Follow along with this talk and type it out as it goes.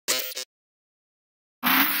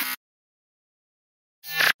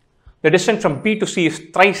The distance from B to C is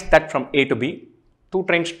thrice that from A to B. 2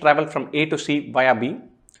 trains travel from A to C via B.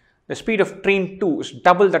 The speed of train 2 is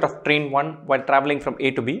double that of train 1 while traveling from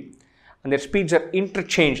A to B, and their speeds are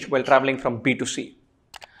interchanged while traveling from B to C.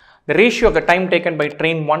 The ratio of the time taken by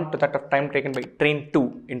train 1 to that of time taken by train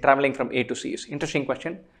 2 in traveling from A to C is interesting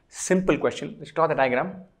question, simple question. Let's draw the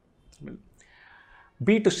diagram.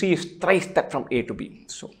 B to C is thrice that from A to B.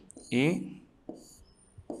 So A,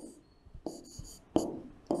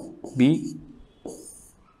 B,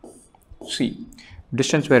 C.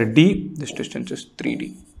 Distance where D, this distance is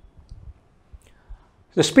 3D.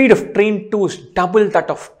 The speed of train 2 is double that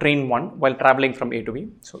of train 1 while traveling from A to B.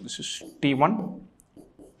 So this is T1,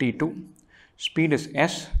 T2. Speed is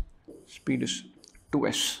S, speed is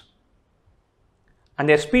 2S. And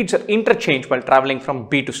their speeds are interchanged while traveling from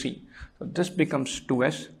B to C. So this becomes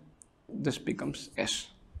 2S, this becomes S.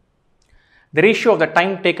 The ratio of the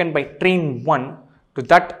time taken by train 1 to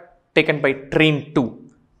that taken by train 2.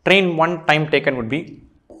 Train 1 time taken would be,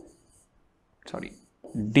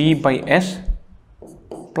 D by S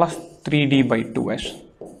plus 3D by 2S.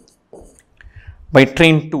 By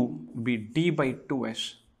train 2 would be D by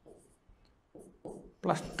 2S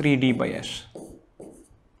plus 3D by S.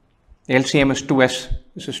 The LCM is 2S.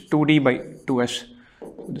 This is 2D by 2S.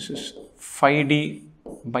 This is 5D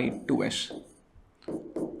by 2S.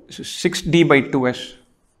 This is 6D by 2S.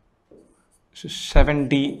 This is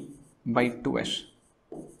 7D by 2S.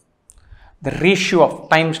 The ratio of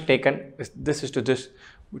times taken is this is to this,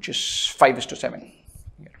 which is 5:7.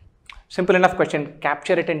 Simple enough question.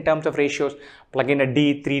 Capture it in terms of ratios. Plug in a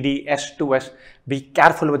D, 3D, S, 2S. Be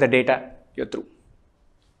careful with the data. You're through.